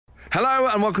Hello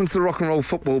and welcome to the Rock and Roll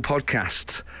Football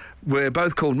Podcast. We're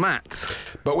both called Matt.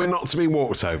 But we're not to be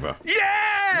walked over.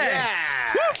 Yes!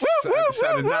 It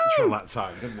sounded natural that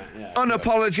time, didn't it? Yeah.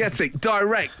 Unapologetic,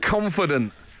 direct,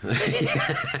 confident,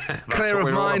 clear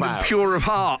of mind and pure of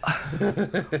heart.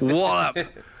 What up?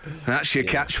 That's your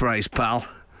catchphrase, pal.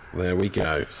 There we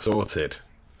go. Sorted.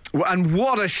 And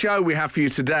what a show we have for you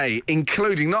today,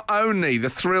 including not only the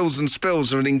thrills and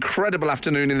spills of an incredible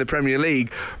afternoon in the Premier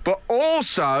League, but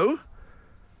also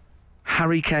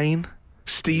Harry Kane,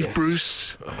 Steve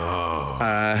Bruce.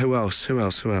 Oh. Who else? Oh,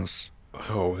 so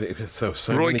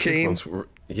Roy many Keane. good ones.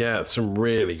 Yeah, some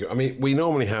really good. I mean, we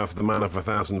normally have the man of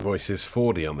 1,000 voices,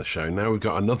 Fordy, on the show. Now we've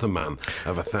got another man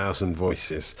of 1,000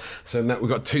 voices. So now we've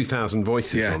got 2,000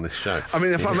 voices on this show. I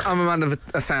mean, if I'm a man of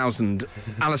 1,000,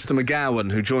 Alistair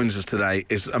McGowan, who joins us today,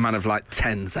 is a man of like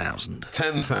 10,000.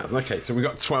 10,000. Okay, so we've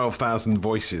got 12,000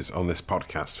 voices on this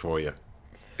podcast for you.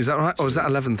 Is that right? Or is that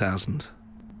 11,000?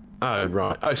 Oh,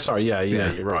 right. Oh, sorry. Yeah,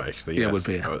 you're right, actually. Yeah, yes.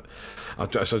 it would be. I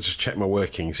just checked my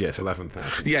workings. Yes,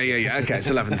 11,000. Yeah. Okay, it's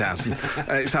 11,000.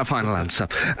 It's our final answer.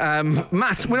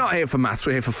 Matt, we're not here for maths,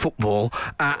 we're here for football.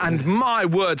 And my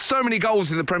word, so many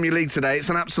goals in the Premier League today. It's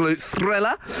an absolute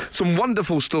thriller. Some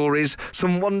wonderful stories,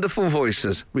 some wonderful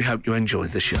voices. We hope you enjoy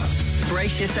the show.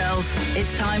 Brace yourselves.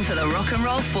 It's time for the Rock and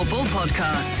Roll Football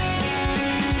Podcast.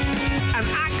 An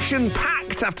action-packed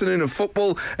afternoon of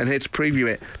football, and here to preview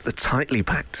it, the tightly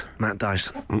packed Matt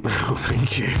Dyson. Oh,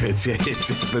 thank you. It's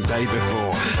the day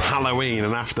before Halloween,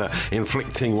 and after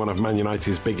inflicting one of Man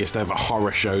United's biggest ever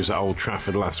horror shows at Old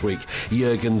Trafford last week,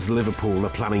 Jurgen's Liverpool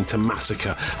are planning to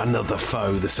massacre another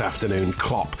foe this afternoon.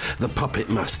 Klopp, the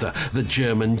puppet master, the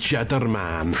German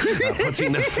Jederman,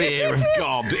 putting the fear of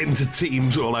God into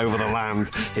teams all over the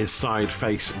land. His side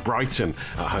face Brighton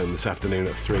at home this afternoon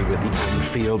at 3 with the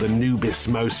Anfield Anubis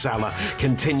Mo Salah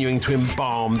continuing to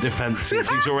embalm defences.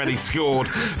 He's already scored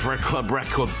for a club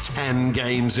record 10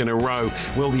 games in a row.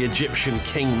 Will the Egyptian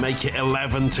king make it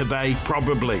 11 today?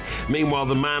 Probably. Meanwhile,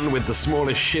 the man with the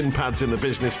smallest shin pads in the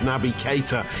business, Naby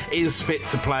Keita, is fit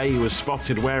to play. He was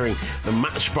spotted wearing the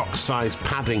matchbox-sized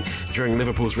padding during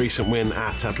Liverpool's recent win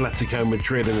at Atletico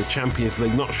Madrid in the Champions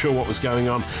League. Not sure what was going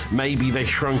on. Maybe they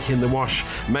shrunk in the wash.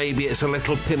 Maybe it's a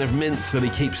little pin of mints that he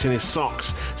keeps in his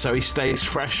socks so he stays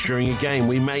fresh during a game.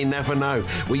 We may never know.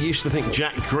 We used to think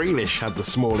Jack Grealish had the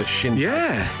smallest shin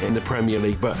pads in the Premier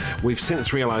League, but we've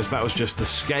since realised that was just a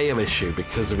scale issue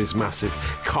because of his massive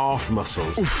calf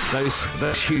muscles. Those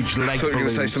huge leg balloons. I thought you were going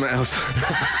to say something else.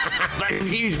 Those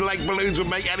huge leg balloons would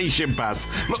make any shin pads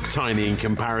look tiny in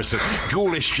comparison.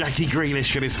 Ghoulish Jackie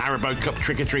Grealish and his Haribo Cup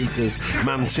trick-or-treaters.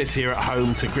 Man City are at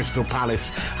home to Crystal Palace,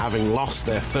 having lost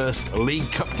their first League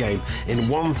Cup game in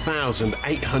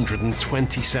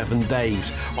 1,827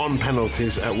 days on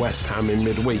penalties at West Ham in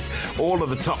midweek. All of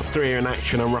the top three are in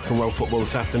action on Rock and Roll Football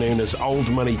this afternoon as old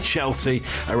money Chelsea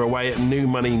are away at new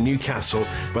money Newcastle,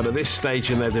 but at this stage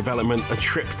in their development, a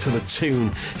trip to the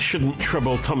Toon shouldn't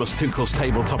trouble Thomas Tuchel's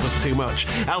table toppers too much.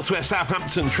 Elsewhere,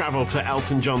 Southampton travel to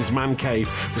Elton John's man cave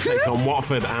to take on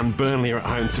Watford, and Burnley are at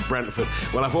home to Brentford.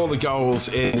 We'll have all the goals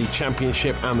in the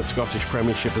Championship and the Scottish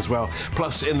Premiership as well.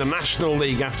 Plus, in the National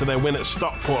League, after their win at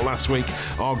Stockport last week,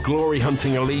 our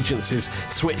glory-hunting allegiances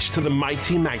switched to the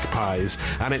mighty Magpies,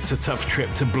 and it's a tough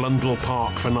trip to Blundell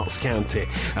Park for Notts County.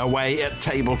 Away at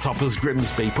table toppers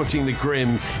Grimsby, putting the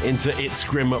Grim into its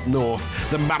Grim up north.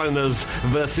 The Mariners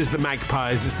versus the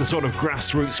Magpies. It's the sort of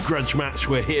grassroots grudge match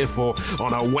we're here for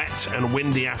on a wet and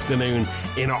windy afternoon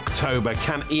in October.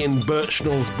 Can Ian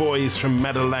Birchnell's boys from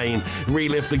Meadow Lane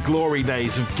relive the glory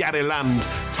days of Gary Land,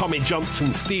 Tommy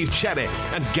Johnson, Steve Cherry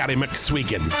and Gary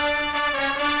McSwiggan?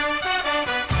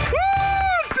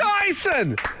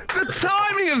 Dyson! The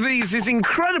timing of these is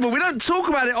incredible. We don't talk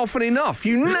about it often enough.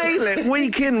 You nail it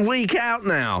week in, week out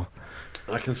now.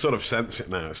 I can sort of sense it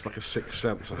now. It's like a sixth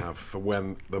sense I have for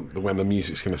when the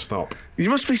music's going to stop. You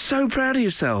must be so proud of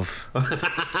yourself.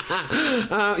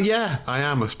 Yeah, I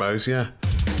am, I suppose, yeah.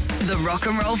 The Rock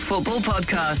and Roll Football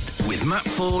Podcast with Matt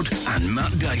Ford and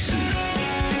Matt Dyson.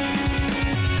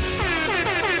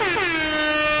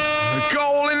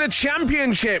 Goal in the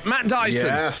Championship, Matt Dyson.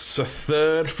 Yes, a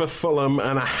third for Fulham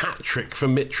and a hat-trick for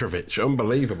Mitrovic.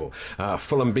 Unbelievable.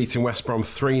 Fulham beating West Brom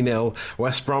 3-0.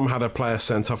 West Brom had a player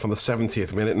sent off on the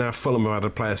 70th minute. Now Fulham have had a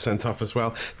player sent off as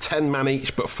well. 10 man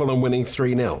each, but Fulham winning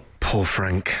 3-0. Poor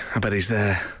Frank. I bet he's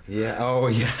there. Yeah. Oh,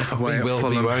 yeah. Away He will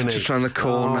Fulham, be, won't he? just around the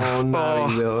corner. Oh, no,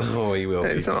 he will. Oh, he will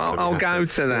be. I'll go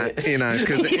to that, you know,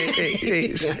 because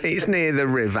it's near the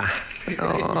river.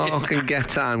 I can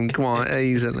get home quite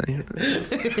easily.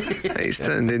 It's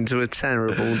turned into a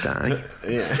terrible day.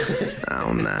 Yeah.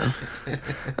 Oh, no.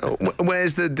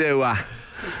 Where's the doer?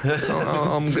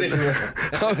 I'm gonna...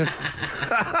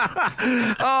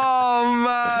 Oh,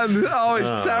 man. Oh,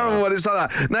 it's terrible when it's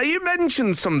like that. Now, you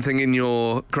mentioned something in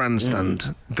your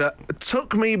grandstand that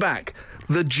took me back.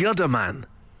 The Judder Man.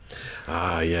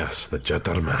 Ah, yes, the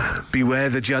Judder Man. Beware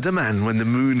the Judder Man when the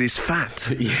moon is fat.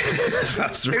 Yes,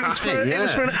 that's right. It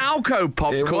was for an Alco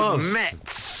pop It called was.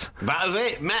 Mets. That was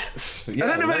it, Mets. Yeah, I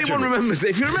don't know if anyone legendary. remembers it.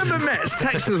 If you remember Mets,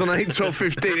 text us on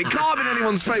 81215. It can't have been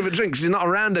anyone's favourite drink because he's not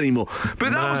around anymore.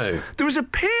 But there was a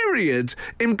period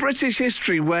in British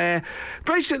history where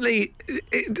basically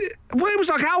it was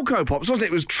like Alco Pops, wasn't it?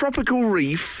 It was Tropical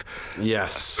Reef.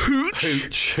 Yes.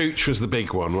 Hooch. Hooch was the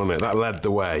big one, wasn't it? That led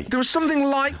the way. There was something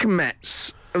like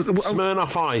Mets.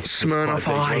 Smirnoff Ice. was Smirnoff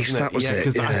quite big, Ice, wasn't that was it,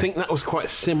 because I yeah. think that was quite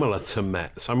similar to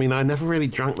Mets. I mean, I never really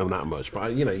drank them that much,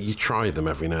 but you try them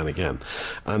every now and again.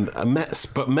 And Mets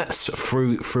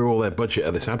threw all their budget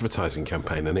at this advertising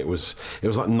campaign, and it was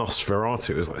like Nosferatu.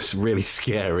 It was like this really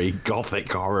scary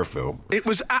gothic horror film. It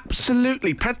was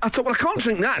absolutely... I thought, well, I can't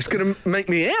drink that. It's going to make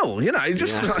me ill,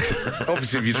 Just like,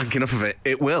 obviously, if you drink enough of it,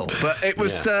 it will. But it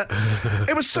was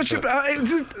it was such a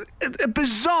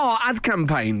bizarre ad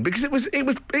campaign because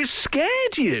it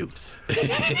scared you.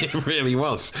 It really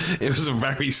was. It was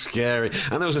very scary.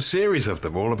 And there was a series of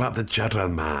them all about the Judder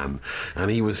Man.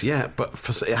 And he was,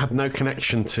 but it had no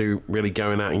connection to really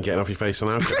going out and getting off your face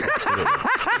on alcohol.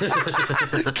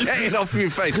 Getting off your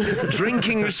face.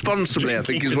 Drinking responsibly, I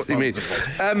think is what you mean.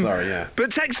 Sorry, yeah.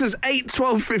 But text us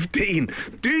 81215.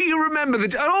 Do you remember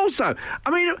and also, I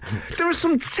mean, there are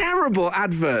some terrible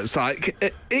adverts.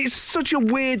 Like, it's such a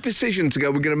weird decision to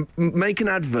go, we're going to make an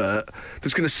advert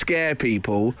that's going to scare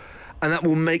people and that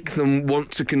will make them want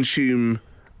to consume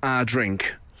our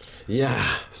drink. Yeah,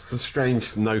 it's a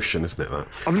strange notion, isn't it, that?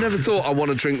 I've never thought I want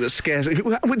a drink that scares me.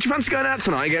 Would you fancy going out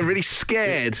tonight and getting really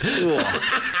scared? Ugh.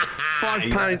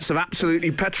 5 pints of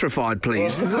absolutely petrified,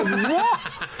 please. What?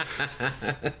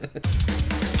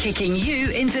 Kicking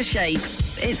you into shape.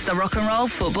 It's the Rock and Roll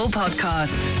Football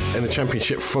Podcast. In the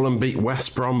Championship, Fulham beat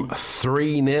West Brom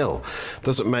 3-0.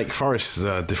 Doesn't make Forest's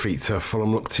defeat to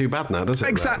Fulham look too bad now, does it?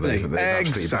 Exactly. They've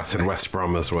absolutely battered West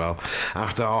Brom as well.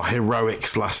 After our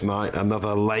heroics last night,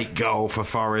 another late goal for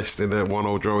Forest in the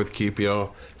 1-1 draw with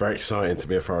QPR. Very exciting to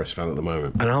be a Forest fan at the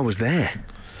moment. And I was there.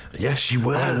 Yes, you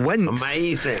were. I went.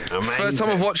 Amazing. First time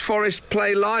I've watched Forest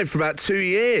play live for about 2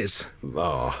 years.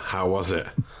 Oh, how was it?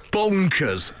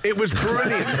 Bonkers. It was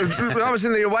brilliant. I was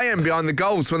in the away end behind the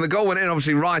goals. When the goal went in,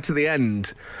 obviously, right at the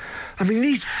end. I mean,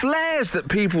 these flares that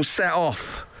people set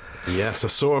off. Yes, I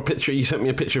saw a picture. You sent me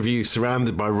a picture of you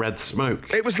surrounded by red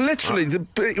smoke. It was literally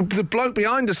the bloke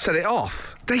behind us set it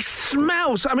off. They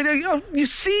smell. I mean, you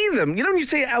see them. You know when you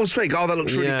see it elsewhere, you go, oh, that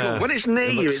looks really cool. When it's near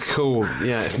you, it's cool.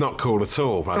 Yeah, it's not cool at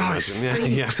all. I imagine.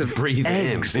 You have to breathe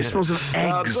eggs. it in. It smells of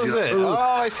eggs. Does it?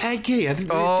 Oh, it's eggy. I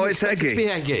didn't it's eggy. It's be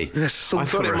eggy. Yes, I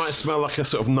thought it might smell like a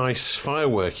sort of nice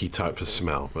fireworky type of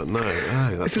smell, but no.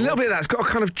 That's it's a little bit of that. It's got a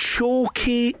kind of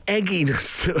chalky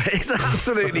egginess to it. It's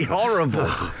absolutely horrible.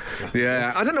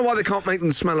 Yeah, I don't know why they can't make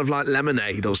them smell of like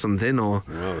lemonade or something. Or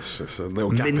well, it's a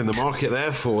little gap in the market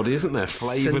there, Fordy, isn't there?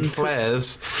 Flavoured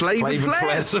flares. Flavoured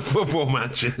flares of football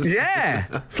matches. Yeah,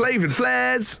 flavoured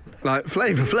flares. Like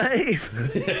Flavor Flav.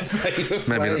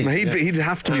 Maybe he'd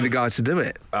have to be the guy to do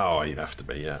it. Oh, he'd have to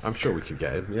be, yeah. I'm sure we could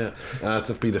get him, yeah.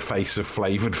 To be the face of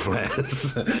flavoured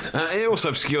flares. It also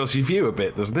obscures your view a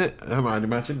bit, doesn't it? I might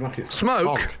imagine. Like it's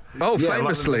smoke. fog. Oh, yeah,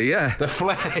 famously, like the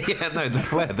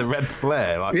flare, the red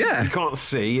flare. Like, you can't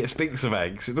see, it stinks of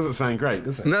eggs. It doesn't sound great,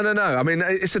 does it? No. I mean,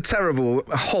 it's a terrible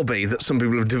hobby that some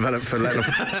people have developed for letting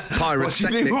off pirates.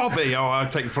 What's your new hobby? Oh, I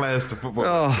take flares to football.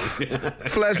 Oh,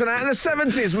 flares been out in the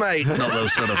 70s, mate. Not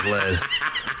those sort of flares.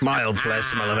 Mild flares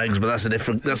smell of eggs, but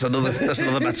that's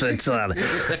another matter entirely.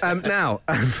 Now,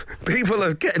 people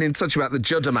are getting in touch about the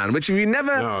Judder Man, which if you've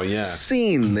never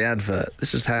seen the advert,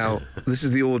 this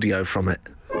is the audio from it.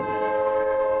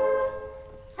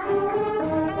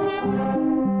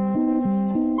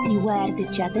 Beware the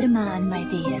Judder Man, my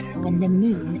dear, when the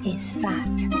moon is fat.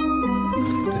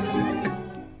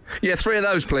 Yeah, 3 of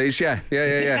those, please. Yeah.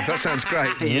 That sounds great.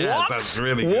 Yeah, what? That sounds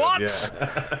really good. What?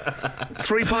 Yeah.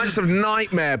 3 pints of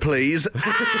nightmare, please.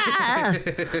 I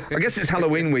guess it's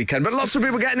Halloween weekend, but lots of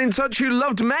people getting in touch who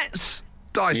loved Mets.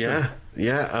 Dyson.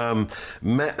 Yeah.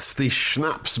 Mets, the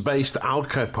schnapps-based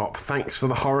Alcopop. Thanks for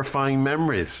the horrifying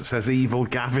memories, says Evil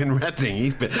Gavin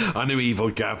Redding. I knew Evil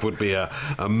Gav would be a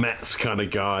Mets kind of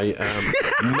guy.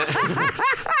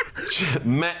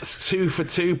 Mets £2 for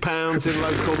 £2 in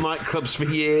local nightclubs for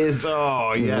years.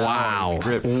 Oh, yeah. Wow.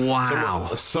 Wow.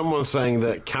 Someone saying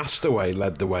that Castaway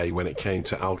led the way when it came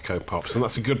to Alco Pops, and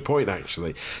that's a good point,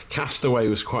 actually. Castaway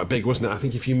was quite big, wasn't it? I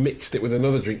think if you mixed it with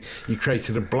another drink, you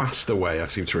created a Blastaway, I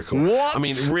seem to recall. What? I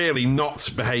mean, really not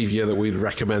behaviour that we'd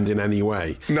recommend in any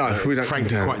way. No, we don't.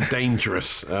 Frankly, quite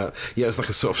dangerous. Yeah, it was like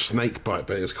a sort of snake bite,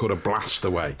 but it was called a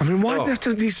Blastaway. I mean, why do they have to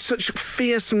have these such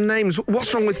fearsome names?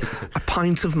 What's wrong with a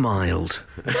pint of mild?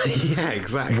 Yeah,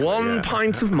 exactly. One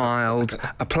pint of mild,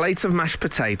 a plate of mashed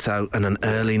potato, and an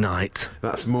early night.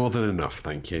 That's more than enough,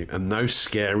 thank you. And no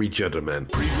scary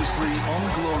juddermen. Previously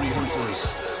on Glory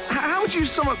Hunters. How would you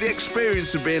sum up the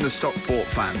experience of being a Stockport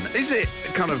fan? Is it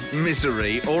kind of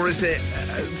misery, or is it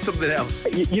something else?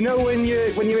 You know when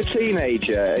you're a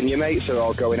teenager and your mates are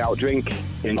all going out drinking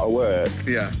at work?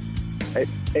 Yeah.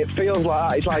 It feels like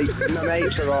that. It's like my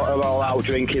mates are all out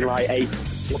drinking like 8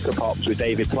 Booker Pops with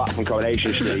David Platt from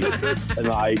Coronation Street, and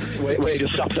like we're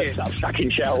just sat stacking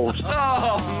shelves.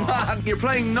 Oh man, you're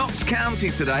playing Notts County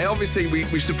today. Obviously,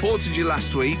 we supported you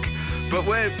last week, but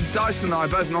Dyson and I are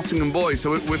both Nottingham boys,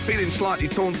 so we're feeling slightly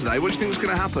torn today. What do you think is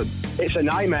going to happen? It's a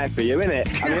nightmare for you, isn't it?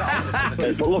 I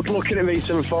mean, but looking at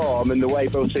recent form and the way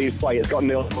both teams play, it's got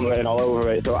Neil written all over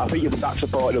it. So I think you'll be back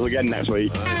supporting us again next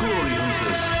week. Glory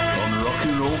Hunters on Rock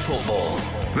and Roll Football.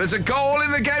 There's a goal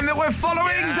in the game that we're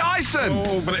following, Yes. Dyson.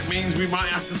 Oh, but it means we might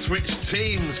have to switch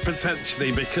teams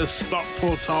potentially because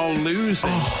Stockport are losing.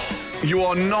 You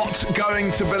are not going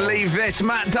to believe this,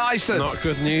 Matt Dyson. Not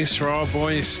good news for our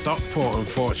boys Stockport,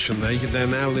 unfortunately. They're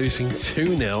now losing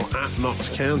 2-0 at Notts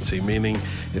County, meaning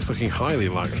it's looking highly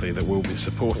likely that we'll be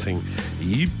supporting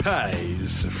you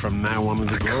pays from now on in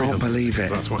the Glory can't Hunters, believe it.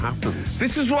 'cause that's what happens.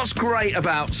 This is what's great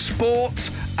about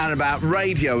sport and about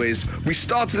radio is we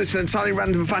started this in a entirely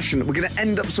random fashion. We're going to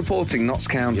end up supporting Notts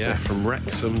County. Yeah, from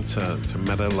Wrexham to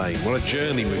Meadow Lane. What a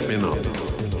journey we've been on.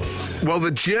 Well,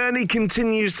 the journey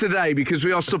continues today because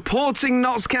we are supporting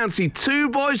Notts County, 2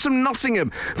 boys from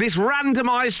Nottingham, this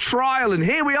randomised trial. And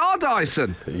here we are,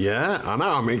 Dyson. Yeah, I know.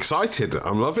 I'm excited.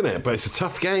 I'm loving it. But it's a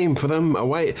tough game for them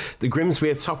away. The Grimsby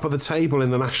are top of the table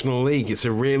in the National League. It's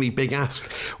a really big ask.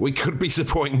 We could be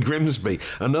supporting Grimsby,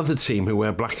 another team who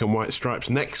wear black and white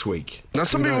stripes next week. Now,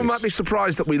 some people might be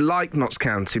surprised that we like Notts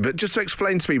County, but just to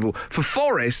explain to people, for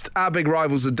Forest, our big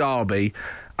rivals are Derby,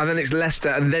 and then it's Leicester,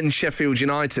 and then Sheffield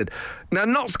United. Now,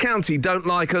 Notts County don't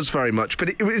like us very much, but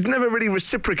it was never really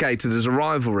reciprocated as a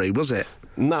rivalry, was it?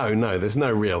 No, there's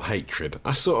no real hatred.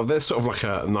 They're sort of like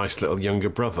a nice little younger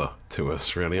brother to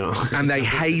us, really, aren't they? And they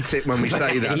hate it when we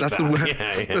say that.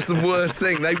 That's the worst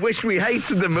thing. They wish we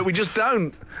hated them, but we just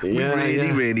don't. Yeah,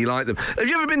 we really like them. Have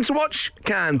you ever been to watch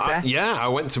County? Yeah, I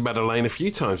went to Meadow Lane a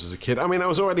few times as a kid. I mean, I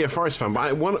was already a Forest fan,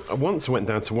 but once I went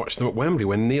down to watch them at Wembley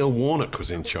when Neil Warnock was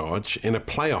in charge in a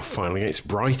playoff final against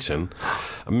Brighton.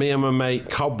 And me and my mate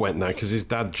Cobb went there because his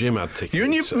dad Jim had tickets. You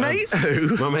and your mate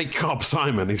who? My mate Cobb,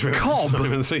 Simon. He's really Cobb?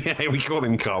 Simon, so yeah, we call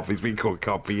him Cobb. He's been called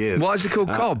Cobb for years. Why is he called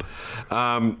Cobb?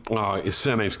 His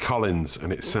surname's Collins,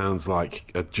 and it sounds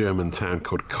like a German town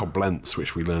called Koblenz,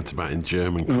 which we learnt about in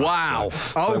German class. Wow.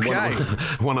 So Okay.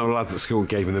 one of the lads at school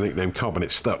gave him the nickname Cobb, and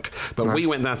it stuck. But Nice. we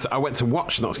went down I went to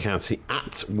watch Notts County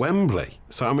at Wembley.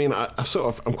 So I mean,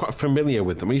 I'm quite familiar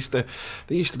with them.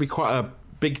 They used to be quite a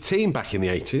big team back in the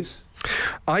 80s.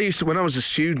 When I was a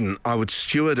student, I would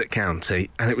steward at County,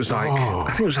 and it was like, I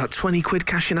think it was like 20 quid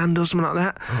cash in hand or something like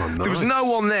that. Oh, There was nice.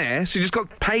 no one there, so you just got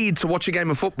paid to watch a game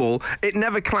of football. It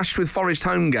never clashed with Forest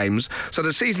home games. So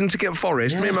the season ticket at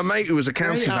Forest, me and my Yes. mate who was a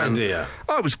County Great fan. idea.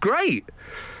 Oh, it was great.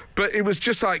 But it was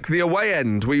just like the away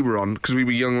end we were on because we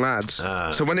were young lads.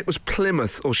 So when it was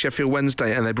Plymouth or Sheffield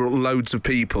Wednesday and they brought loads of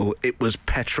people, it was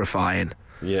petrifying.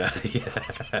 Yeah.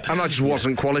 And I just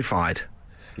wasn't qualified.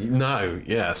 No,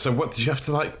 yeah. So what, did you have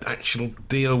to actually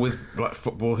deal with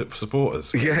football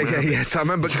supporters? Yeah. So I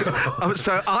remember.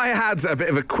 So I had a bit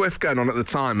of a quiff going on at the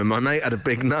time, and my mate had a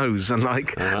big nose, and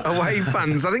away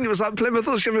fans. I think it was like Plymouth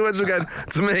or Sheffield Wednesday were going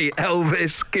to me,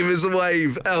 Elvis, give us a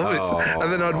wave, Elvis,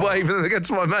 and then I'd wave, and then I'd go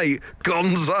to my mate,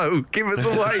 Gonzo, give us a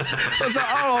wave. I was like,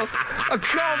 I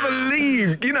can't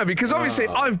believe, because obviously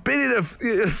I've been in a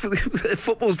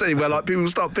football stadium where people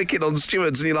start picking on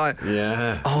stewards, and you're like,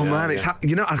 man, it's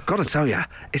I've got to tell you,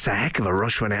 it's a heck of a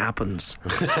rush when it happens.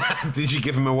 Did you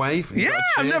give him a wave? Yeah,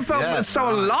 I never felt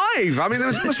so alive. I mean,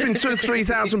 there must have been 2,000 or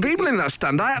 3,000 people in that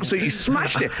stand. I absolutely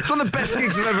smashed it. It's one of the best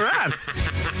gigs I've ever had.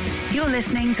 You're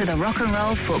listening to the Rock and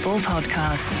Roll Football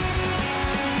Podcast.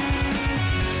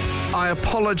 I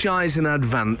apologise in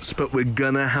advance, but we're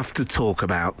gonna have to talk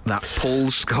about that Paul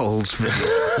Scholes video.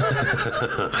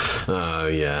 Oh,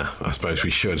 yeah. I suppose we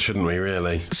should, shouldn't we,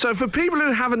 really? So for people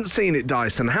who haven't seen it,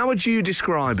 Dyson, how would you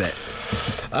describe it?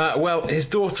 Well, his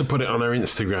daughter put it on her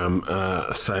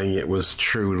Instagram saying it was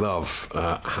true love,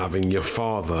 having your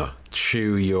father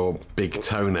chew your big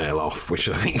toenail off, which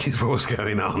I think is what's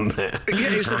going on there. Yeah,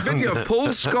 it's a video of Paul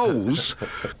Scholes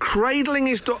cradling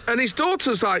his daughter, and his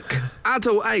daughter's like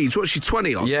adult age. What's she,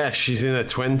 20 odd? Yeah, she's in her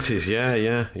 20s,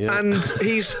 yeah. And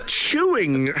he's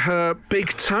chewing her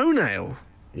big toenail.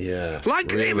 Yeah.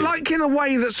 Like really. in a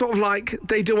way that sort of like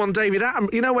they do on David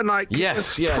Attenborough. You know when like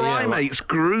primates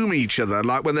groom each other,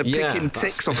 like when they're picking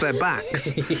ticks off their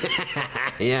backs.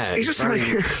 Yeah. He's just very,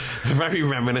 like very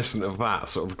reminiscent of that,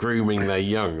 sort of grooming their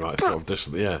young, like sort of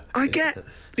just, yeah. I get,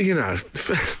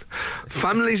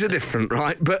 families are different,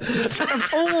 right? But of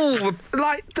all the,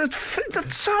 like the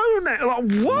toenail, like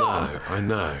what? No, I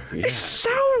know. Yeah. It's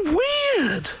so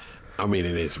weird. I mean,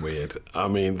 it is weird. I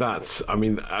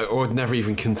would never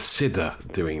even consider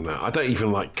doing that. I don't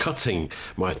even like cutting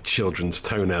my children's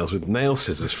toenails with nail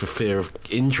scissors for fear of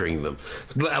injuring them,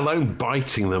 let alone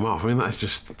biting them off. I mean, that's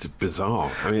just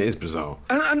bizarre. I mean, it is bizarre.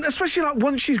 And especially like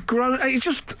once she's grown, it's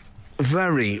just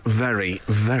very, very,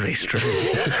 very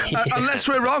strange. Unless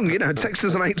we're wrong, text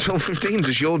us on 81215.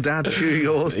 Does your dad chew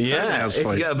your toenails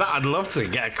for you? Yeah, that I'd love to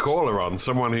get a caller on,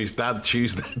 someone whose dad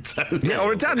chews their toenails. Yeah,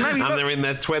 or a dad, maybe. And they're in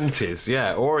their 20s,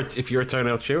 yeah. Or if you're a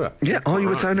toenail chewer. Yeah, are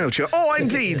you a toenail chewer? Or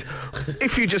indeed,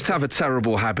 if you just have a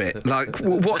terrible habit, like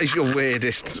what is your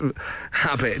weirdest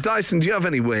habit? Dyson, do you have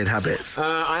any weird habits?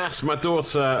 I asked my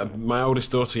daughter, my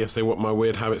oldest daughter yesterday, what my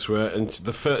weird habits were, and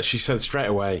she said straight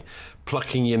away,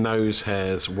 plucking your nose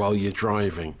hairs while you're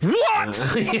driving. What?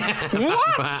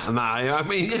 What? I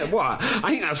mean, yeah, what?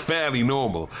 I think that's fairly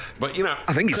normal, but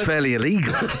I think it's fairly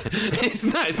illegal. It's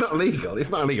not legal. It's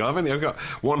not illegal. I've got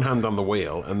one hand on the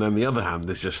wheel, and then the other hand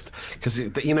is just because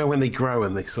when they grow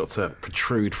and they sort of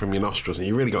protrude from your nostrils, and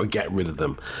you really got to get rid of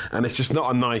them, and it's just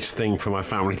not a nice thing for my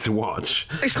family to watch.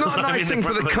 It's not a nice thing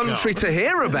for the country to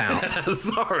hear about.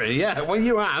 Sorry, yeah. Well,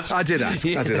 you asked. I did ask.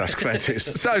 Yeah. I did ask. Fair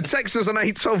dues. So text us on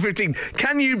 81215.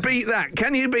 Can you beat that?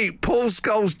 Can you beat Paul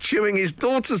Scholes chewing his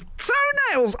daughter's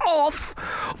toenails off,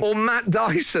 or Matt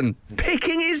Dyson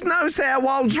picking his nose hair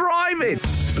while driving?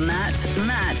 Matt,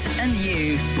 and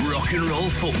you. Rock and roll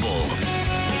football.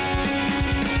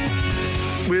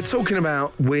 We were talking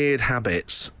about weird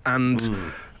habits, and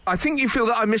I think you feel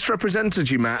that I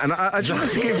misrepresented you, Matt, and I just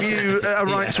wanted to give you a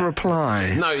right to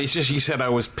reply. No, it's just you said I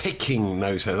was picking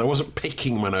nose hairs. I wasn't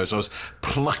picking my nose. I was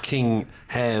plucking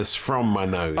hairs from my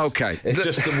nose. Okay. It's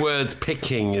just the words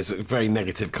picking is a very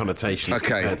negative connotation.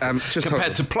 Okay.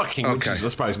 Compared to plucking, which is, I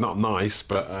suppose, not nice,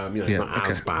 but not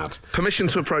as bad. Permission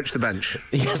to approach the bench.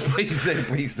 Yes, please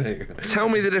do. Tell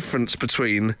me the difference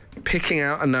between picking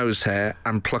out a nose hair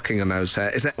and plucking a nose hair.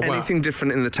 Is there anything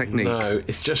different in the technique? No,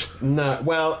 it's just no.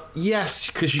 Well, yes,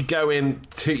 because you got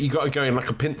to go in like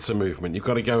a pincer movement. You've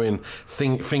got to go in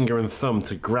finger and thumb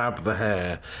to grab the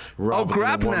hair.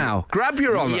 Grab now. Grab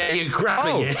your honour. Yeah, you're grabbing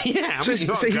it. Yeah, so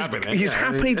he's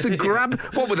happy to grab,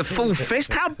 what, with a full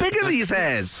fist? How big are these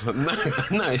hairs? No,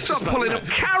 it's just like pulling up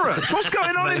carrots. What's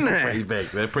going on in there?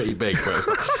 They're pretty big, but it's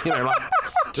like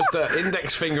just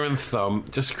index finger and thumb,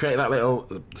 just create that little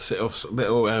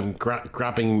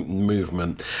grabbing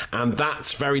movement, and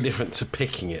that's very different to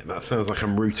picking it. That sounds like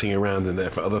I'm rooting around in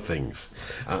there for other things.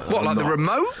 What, like the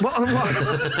remote? What?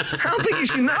 How big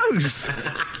is your nose?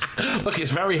 Look,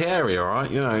 it's very hairy, all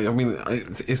right?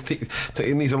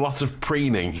 It needs a lot of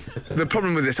preening. The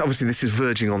problem with this, obviously, this is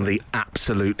verging on the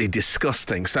absolutely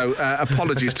disgusting. So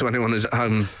apologies to anyone who's at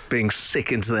home being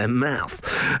sick into their mouth.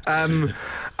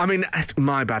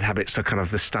 My bad habits are kind of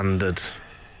the standard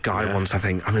guy ones, I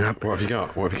think. What have you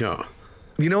got?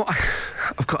 You know,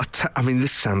 I've got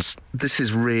this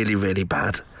is really, really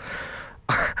bad.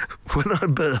 When I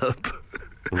burp,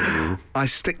 I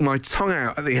stick my tongue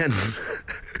out at the end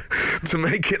to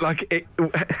make it like it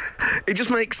just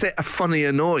makes it a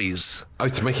funnier noise. Oh,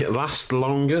 to make it last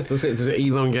longer? Does it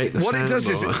elongate the sound? What it does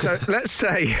is, so let's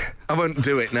say, I won't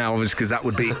do it now, obviously, because that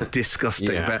would be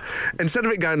disgusting, but instead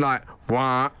of it going like,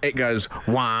 wah, it goes,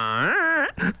 wah,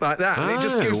 like that. And it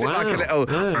just gives it like a little,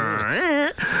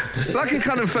 like a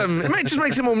kind of, it just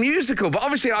makes it more musical. But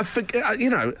obviously,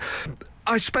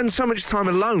 I spend so much time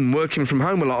alone working from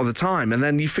home a lot of the time, and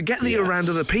then you forget that you're around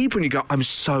other people and you go, I'm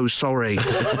so sorry.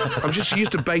 I'm just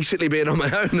used to basically being on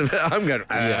my own. I'm going,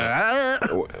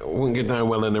 Wouldn't go down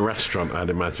well in a restaurant, I'd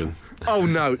imagine. Oh,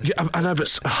 no. Yeah, I know,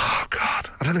 but... Oh, God.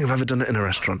 I don't think I've ever done it in a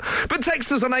restaurant. But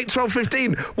text us on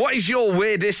 81215. What is your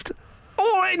weirdest,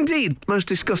 or indeed most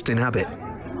disgusting habit?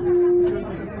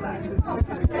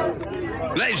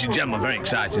 Ladies and gentlemen, very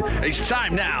excited. It's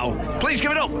time now. Please give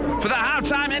it up for the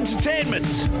halftime entertainment.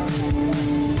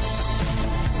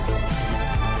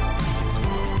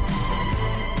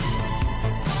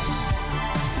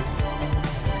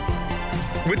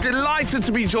 We're delighted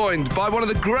to be joined by one of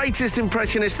the greatest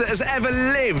impressionists that has ever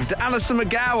lived, Alistair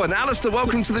McGowan. Alistair,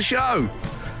 welcome to the show.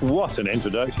 What an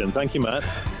introduction. Thank you, Matt.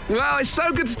 Well, it's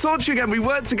so good to talk to you again. We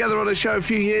worked together on a show a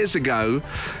few years ago,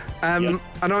 and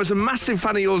I was a massive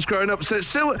fan of yours growing up.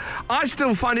 So I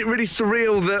still find it really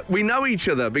surreal that we know each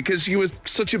other because you were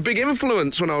such a big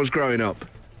influence when I was growing up.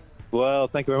 Well,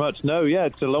 thank you very much. No, yeah,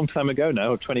 it's a long time ago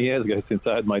now, 20 years ago since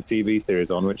I had my TV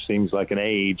series on, which seems like an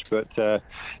age, but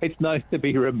it's nice to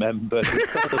be remembered.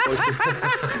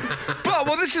 But,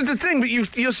 well, this is the thing, but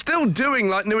you're still doing,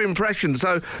 like, new impressions,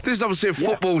 so this is obviously a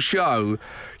football show.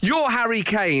 Your Harry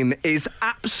Kane is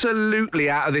absolutely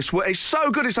out of this world. It's so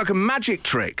good, it's like a magic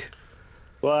trick.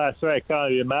 Well, that's very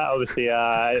kind of you, Matt. Obviously,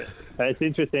 it's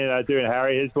interesting doing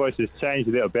Harry. His voice has changed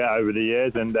a little bit over the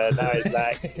years, and now he's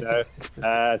like,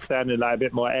 sounding like a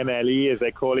bit more MLE, as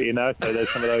they call it, So there's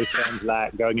some of those sounds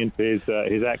like going into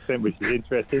his accent, which is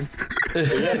interesting.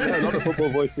 But a lot of football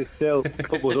voices still.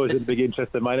 Football's always been a big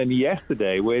interest of mine. And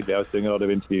yesterday, weirdly, I was doing a lot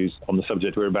of interviews on the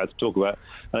subject we're about to talk about.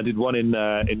 And I did one in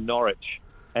Norwich.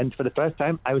 And for the first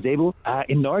time, I was able,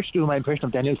 in Norwich, to do my impression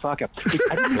of Daniel Farke. I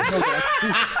didn't know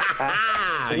that.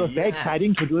 It was very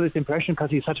exciting to do this impression because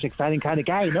he's such an exciting kind of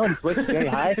guy, His voice is very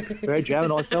high, very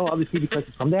German also, obviously, because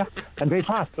he's from there, and very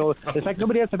fast. So it's like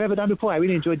nobody else I've ever done before. I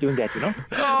really enjoyed doing that,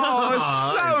 Oh, it's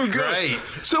so good. Great.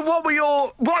 So what are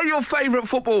your favourite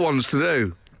football ones to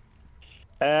do?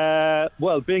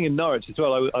 Well, being in Norwich as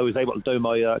well, I was able to do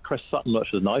my Chris Sutton,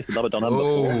 which was nice. I've never done him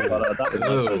before, but that was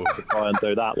nice to try and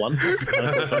do that one. And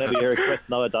of course, whenever you hear Chris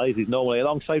nowadays, he's normally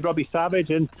alongside Robbie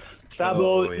Savage, and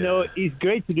Sabo, he's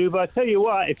great to do. But I tell you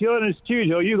what, if you're in a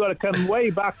studio, you've got to come way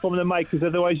back from the mic, because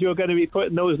otherwise you're going to be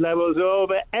putting those levels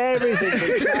over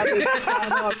everything. Savage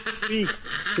cannot speak.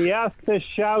 He has to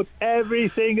shout every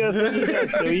single thing.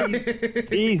 So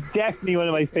he's definitely one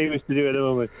of my favourites to do at the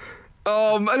moment.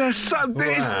 It's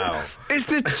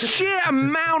the sheer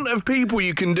amount of people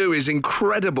you can do is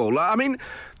incredible. I mean,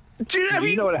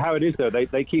 you know how it is, though?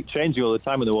 They keep changing all the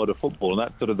time in the world of football, and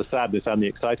that's sort of the sadness and the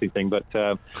exciting thing. But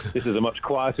this is a much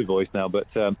quieter voice now. But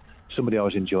somebody I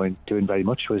was enjoying doing very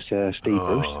much was Steve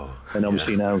Bruce. And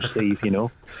obviously now Steve, he's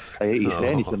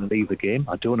saying he's going to leave the game.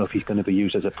 I don't know if he's going to be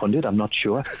used as a pundit. I'm not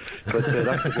sure. But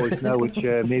that's the voice now which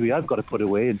maybe I've got to put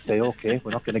away and say, OK,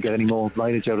 we're not going to get any more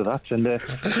mileage out of that. And that's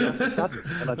sad.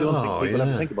 And I don't think people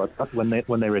have to think about that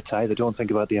when they retire. They don't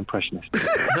think about the impressionist.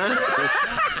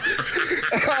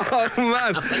 Oh,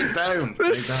 man. They don't.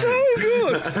 That's so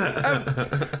good.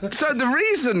 So the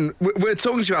reason we're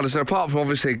talking to you, Alistair, apart from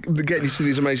obviously getting you to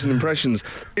these amazing impressions,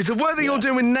 is the work that you're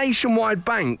doing with Nationwide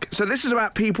Bank. So this is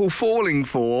about people falling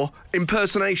for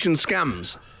impersonation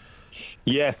scams.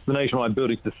 Yes, the Nationwide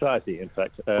Building Society, in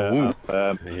fact,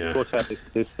 brought out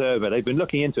this survey. They've been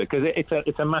looking into it because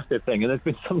it's a massive thing, and there's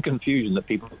been some confusion that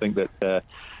people think that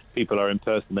people are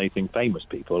impersonating famous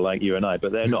people like you and I,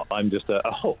 but they're not. I'm just a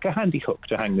handy hook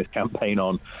to hang this campaign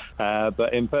on.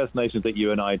 But impersonations that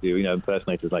you and I do,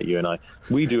 impersonators like you and I,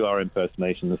 we do our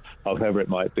impersonations of whoever it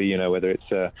might be, whether it's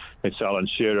Alan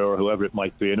Shearer or whoever it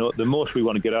might be. The most we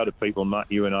want to get out of people, Matt,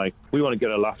 you and I, we want to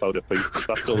get a laugh out of people.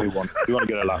 That's all we want. We want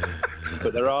to get a laugh.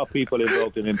 But there are people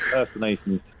involved in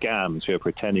impersonation scams who are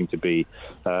pretending to be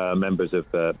members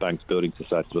of banks, building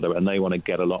societies, whatever, and they want to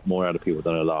get a lot more out of people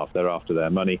than a laugh. They're after their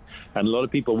money. And a lot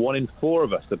of people, 1 in 4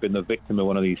 of us, have been the victim of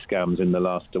one of these scams in the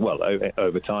last,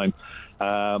 over time.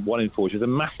 1 in 4, which is a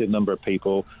massive number of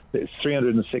people. It's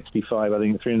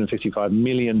 355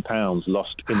 million pounds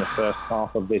lost in the first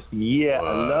half of this year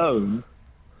alone.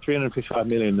 355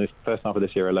 million in the first half of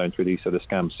this year alone through these sort of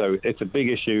scams. So it's a big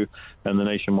issue, and the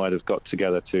Nationwide has got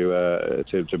together to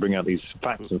bring out these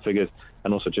facts and figures,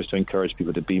 and also just to encourage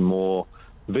people to be more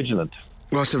vigilant.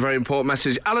 Well, that's a very important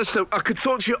message. Alistair, I could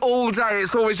talk to you all day.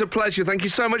 It's always a pleasure. Thank you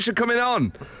so much for coming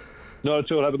on. Not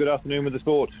at all. Have a good afternoon with the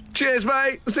sport. Cheers,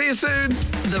 mate. See you soon.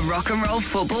 The Rock and Roll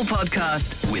Football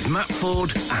Podcast with Matt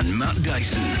Ford and Matt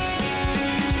Dyson.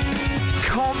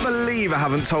 Can't believe I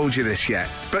haven't told you this yet,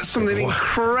 but something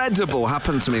incredible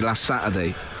happened to me last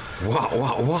Saturday.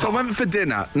 What? So I went for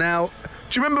dinner. Now,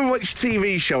 do you remember which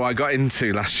TV show I got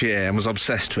into last year and was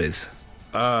obsessed with?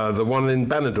 The one in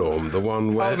Benidorm, the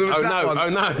one where... one. Oh,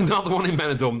 no, not the one in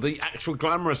Benidorm, the actual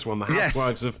glamorous one, the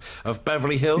Housewives of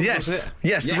Beverly Hills, yes. was it?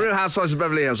 Yes, the Real Housewives of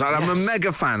Beverly Hills. I'm a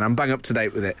mega fan. I'm bang up to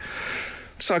date with it.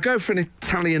 So I go for an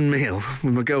Italian meal with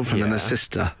my girlfriend and her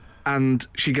sister, and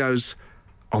she goes,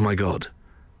 "Oh, my God,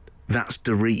 That's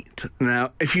Dorit.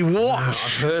 Now, if you watch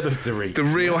I've heard of Dorit. The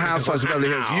Real Housewives of Beverly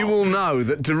Hills, you will know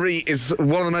that Dorit is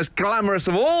one of the most glamorous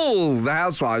of all the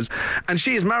housewives. And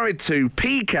she is married to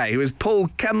PK, who is Paul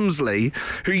Kemsley,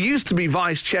 who used to be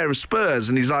vice chair of Spurs.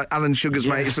 And he's like Alan Sugar's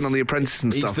mate. He's been on The Apprentice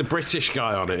and stuff. He's the British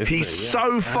guy on it, isn't He's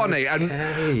so funny. And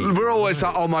we're always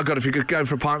like, oh my God, if you could go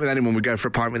for a pint with anyone, we'd go for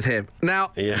a pint with him.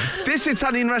 Now, this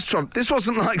Italian restaurant, this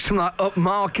wasn't like some like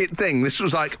upmarket thing. This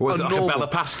was like Was it like normal... a Bella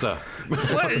Pasta?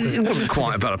 Well, it wasn't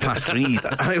quite a Bella Pasta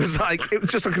either. It was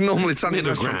just like a normal Italian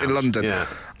restaurant in London. Yeah.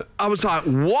 I was like,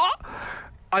 what?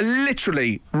 I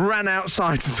literally ran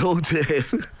outside to talk to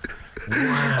him.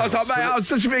 Wow. I was like, mate, I was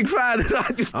such a big fan, and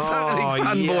I just totally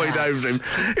fanboyed over him.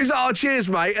 He was like, oh, cheers,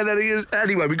 mate. And then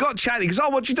anyway, we got chatting. He goes, oh,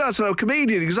 what you do? I said, oh,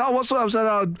 comedian. He goes, oh, what's up? I said,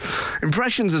 oh,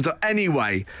 impressions and stuff.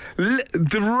 Anyway,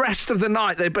 the rest of the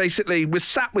night, they basically was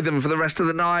sat with him for the rest of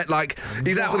the night. Like,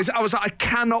 he's out with this. I was like, I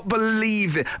cannot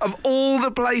believe it. Of all the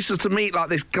places to meet like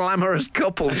this glamorous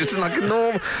couple, just like a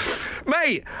normal.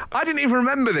 Mate, I didn't even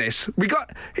remember this.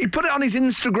 He put it on his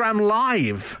Instagram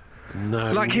Live.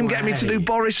 No like him getting me to do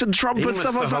Boris and Trump and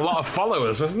stuff. He must have a lot of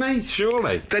followers, hasn't he?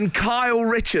 Surely. Then Kyle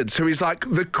Richards, who is like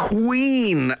the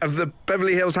queen of the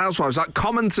Beverly Hills Housewives, like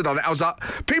commented on it. I was like,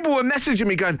 people were messaging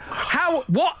me going, how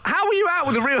are you out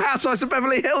with the Real Housewives of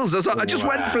Beverly Hills? I was like, I just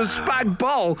went for a spag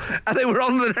bowl and they were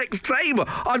on the next table.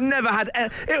 I've never had... I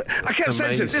kept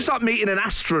saying to him, it's like meeting an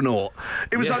astronaut.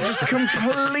 It was like just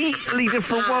completely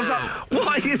different. I was like,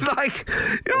 what? He's like,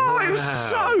 oh, it was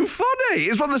so funny. It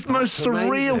was one of the most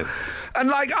surreal... And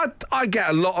like, I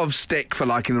get a lot of stick for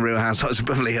liking the Real Housewives of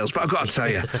Beverly Hills, but I've got to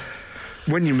tell you,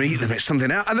 when you meet them, it's something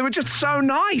else. And they were just so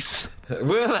nice.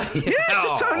 Were they? Yeah,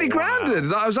 just totally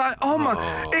grounded. I was like, oh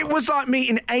my... It was like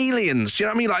meeting aliens, do you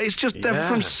know what I mean? Like, it's just, they're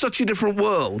from such a different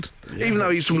world, even though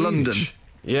he's from London.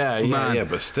 Yeah,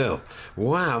 but still.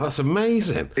 Wow, that's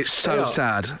amazing. It's so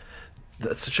sad.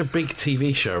 That's such a big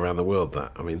TV show around the world,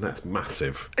 that. I mean, that's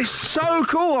massive. It's so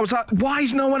cool. I was like, why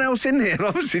is no one else in here? And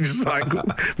obviously just like,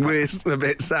 we're a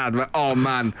bit sad. But, oh,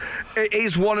 man, it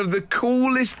is one of the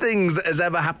coolest things that has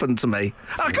ever happened to me.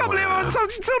 I can't believe I haven't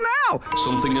told you till now.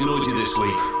 Something annoyed you this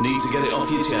week? Need to get it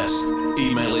off your chest?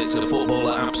 Email it to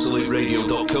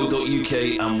football@absoluteradio.co.uk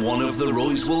and one of the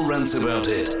Roys will rant about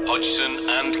it. Hodgson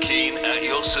and Keane at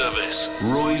your service.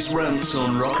 Roy's Rants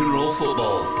on Rock and Roll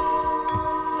Football.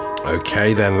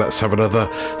 OK, then, let's have another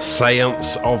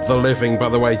seance of the living. By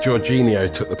the way,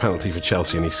 Jorginho took the penalty for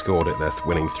Chelsea and he scored it. They're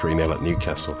winning 3-0 at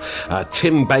Newcastle.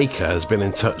 Tim Baker has been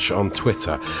in touch on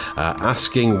Twitter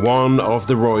asking one of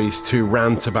the Roys to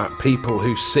rant about people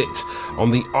who sit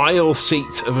on the aisle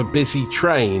seat of a busy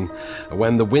train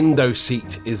when the window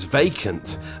seat is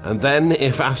vacant, and then,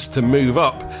 if asked to move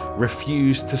up,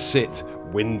 refuse to sit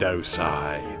window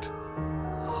side.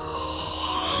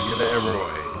 Look at it, Roy.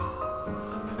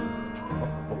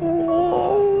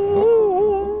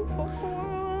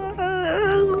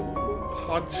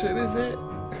 Hodgson, is it?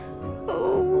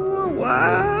 Oh,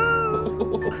 wow.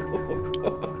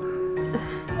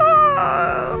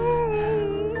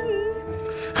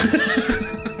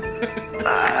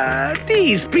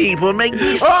 These people make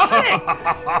me sick.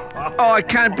 Oh, I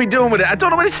can't be doing with it. I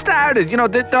don't know when it started. You know,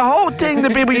 the whole thing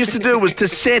that people used to do was to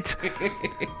sit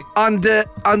on the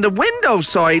window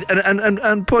side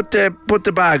and put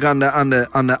the bag on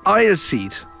the aisle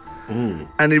seat. And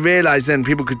they realised then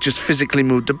people could just physically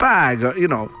move the bag, you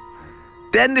know.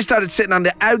 Then they started sitting on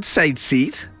the outside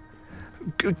seat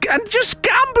and just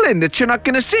gambling that you're not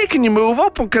going to see. Can you move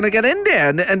up? Or can I get in there?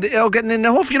 And they're all getting in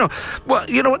the hoof, you know. Well,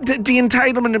 you know, the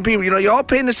entitlement in people, you know, you're all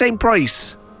paying the same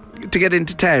price to get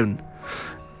into town.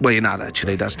 Well, you're not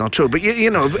actually, that's not true. But, you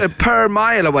know, per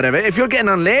mile or whatever, if you're getting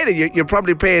on later, you're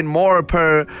probably paying more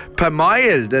per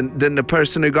mile than the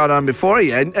person who got on before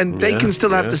you. And they can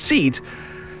still have the seat.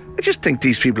 I just think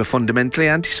these people are fundamentally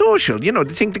antisocial. You know,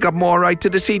 they think they got more right to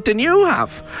the seat than you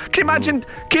have. Can you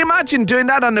imagine doing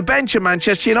that on the bench at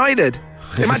Manchester United?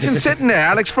 Imagine sitting there,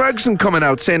 Alex Ferguson coming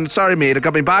out saying, sorry mate, I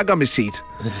got my bag on my seat.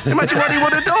 Imagine what he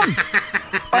would have done.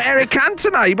 Or Eric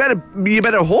Cantona, you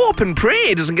better hope and pray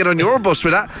he doesn't get on your bus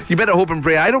with that. You better hope and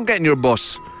pray I don't get in your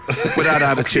bus with that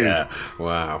attitude. Yeah.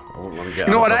 Wow. I wouldn't want to get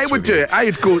you know what I would do?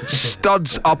 I'd go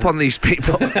studs up on these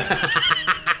people.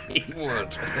 He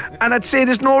would. And I'd say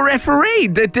there's no referee.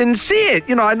 They didn't see it.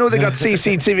 You know, I know they got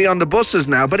CCTV on the buses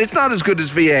now, but it's not as good as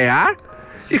VAR.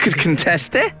 You could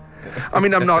contest it. I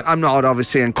mean, I'm not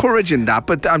obviously encouraging that,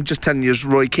 but I'm just telling you, as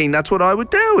Roy Keane, that's what I would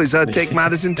do, is I'd take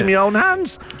matters into my own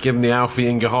hands. Give him the Alfie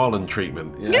Inge Haaland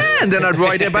treatment. Yeah, and then I'd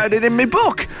write about it in my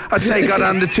book. I'd say he got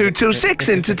on the 226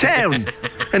 into town,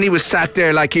 and he was sat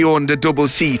there like he owned a double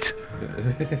seat.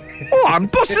 Go on,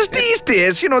 buses these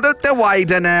days, they're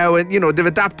wider now, and they've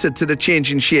adapted to the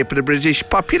changing shape of the British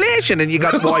population, and you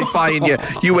got Wi-Fi and your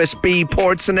USB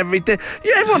ports and everything.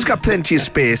 Yeah, everyone's got plenty of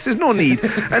space. There's no need.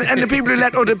 And the people who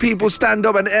let other people stand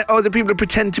up and other people who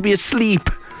pretend to be asleep.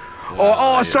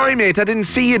 Sorry, mate, I didn't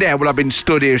see you there. Well, I've been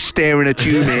stood here staring at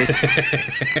you, mate.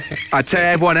 I tell you,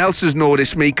 everyone else has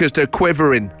noticed me because they're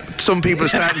quivering. Some people are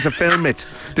starting to film it.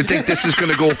 They think this is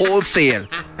going to go wholesale.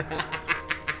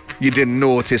 You didn't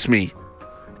notice me.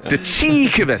 The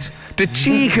cheek of it. The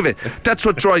cheek of it. That's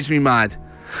what drives me mad.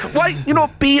 Why,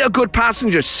 be a good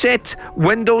passenger. Sit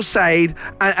window side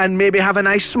and maybe have a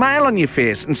nice smile on your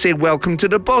face and say, welcome to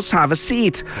the bus, have a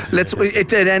seat. Is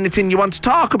there anything you want to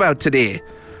talk about today?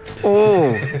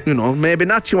 Maybe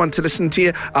not. You want to listen to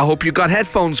you. I hope you got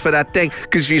headphones for that thing,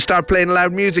 because if you start playing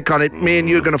loud music on it, me and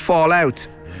you're going to fall out.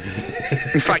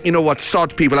 In fact, you know what?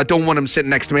 Sod people, I don't want them sitting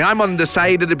next to me. I'm on the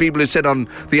side of the people who sit on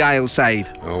the aisle side.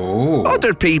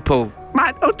 Other people,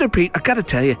 I gotta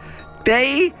tell you,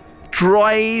 they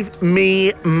drive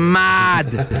me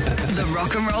mad. The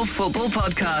Rock and Roll Football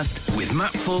Podcast with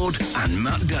Matt Ford and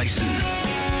Matt Dyson.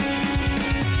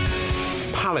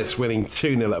 Palace winning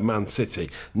 2-0 at Man City.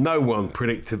 No one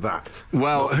predicted that.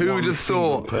 Well, Not who one would have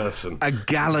single thought person. a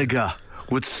Gallagher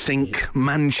would sink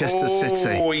Manchester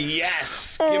City? Oh,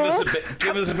 yes.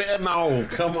 Give us a bit of Noel.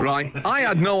 Come on. Right. I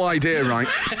had no idea, right?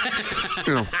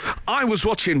 I was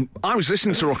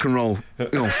listening to Rock and Roll,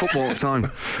 football at the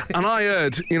time, and I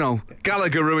heard,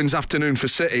 Gallagher ruins afternoon for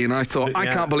City, and I thought, I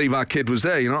can't believe our kid was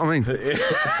there, you know what I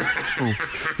mean?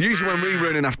 Usually when we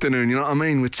ruin an afternoon, you know what I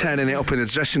mean? We're tearing it up in the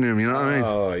dressing room, you know what I mean?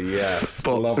 Oh, yes.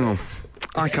 But, love it.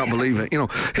 I can't believe it.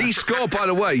 He scored, by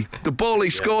the way, the ball he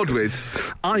scored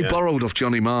with, I borrowed off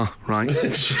Johnny Marr, right?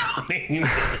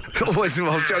 Always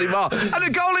involves Johnny Marr. And a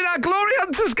goal in our Glory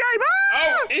Hunters game.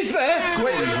 Oh, is there?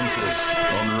 Glory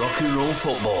Hunters on Rock and Roll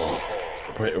Football.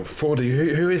 Wait, Fordy,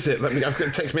 who is it?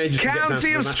 It takes me ages to get down to County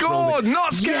the have national scored. league.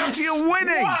 Notts County are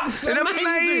winning in a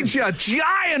major,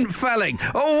 giant felling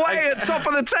away at top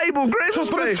of the table, Grimsby.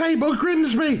 Top of the table,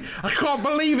 Grimsby. I can't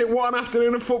believe it. What an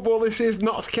afternoon of football this is.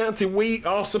 Notts County,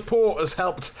 our support has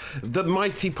helped the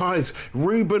mighty Pies.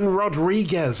 Ruben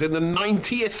Rodriguez in the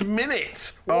 90th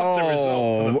minute. What a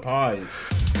result for the Pies.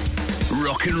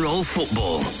 Rock and Roll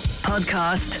Football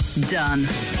Podcast done.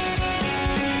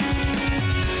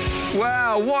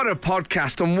 Wow, what a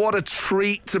podcast, and what a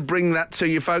treat to bring that to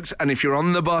you folks. And if you're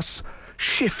on the bus,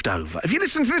 shift over. If you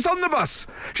listen to this on the bus,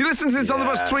 on the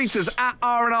bus, tweet us at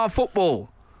R&R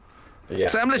Football. Yeah,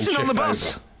 so I'm listening on the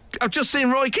bus. over. I've just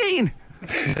seen Roy Keane.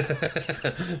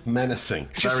 Menacing.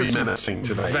 Just Very some menacing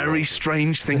today. Very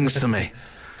strange things to me.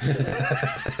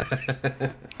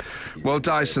 Well,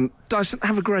 Dyson,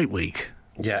 have a great week.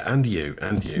 Yeah, and you.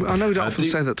 I know we don't often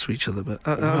say that to each other, but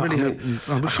I really hope.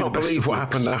 I can't believe what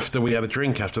happened after we had a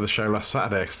drink after the show last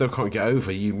Saturday. I still can't get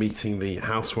over you meeting the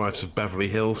Housewives of Beverly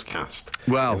Hills cast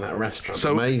in that restaurant.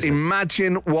 So amazing.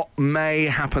 Imagine what may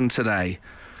happen today.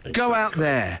 Exactly. Go out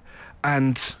there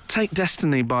and take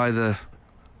destiny by the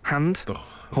hand. The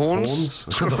horns?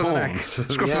 Scruff of the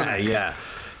neck.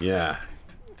 Yeah.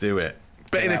 Do it.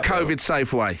 But in a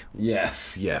COVID-safe way.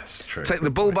 Yes, true. Take the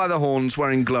bull by the horns,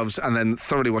 wearing gloves, and then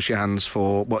thoroughly wash your hands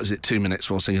for, 2 minutes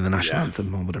while singing the national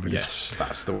anthem or whatever it is. Yes,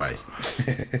 that's the way.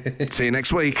 See you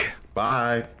next week.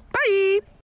 Bye. Bye.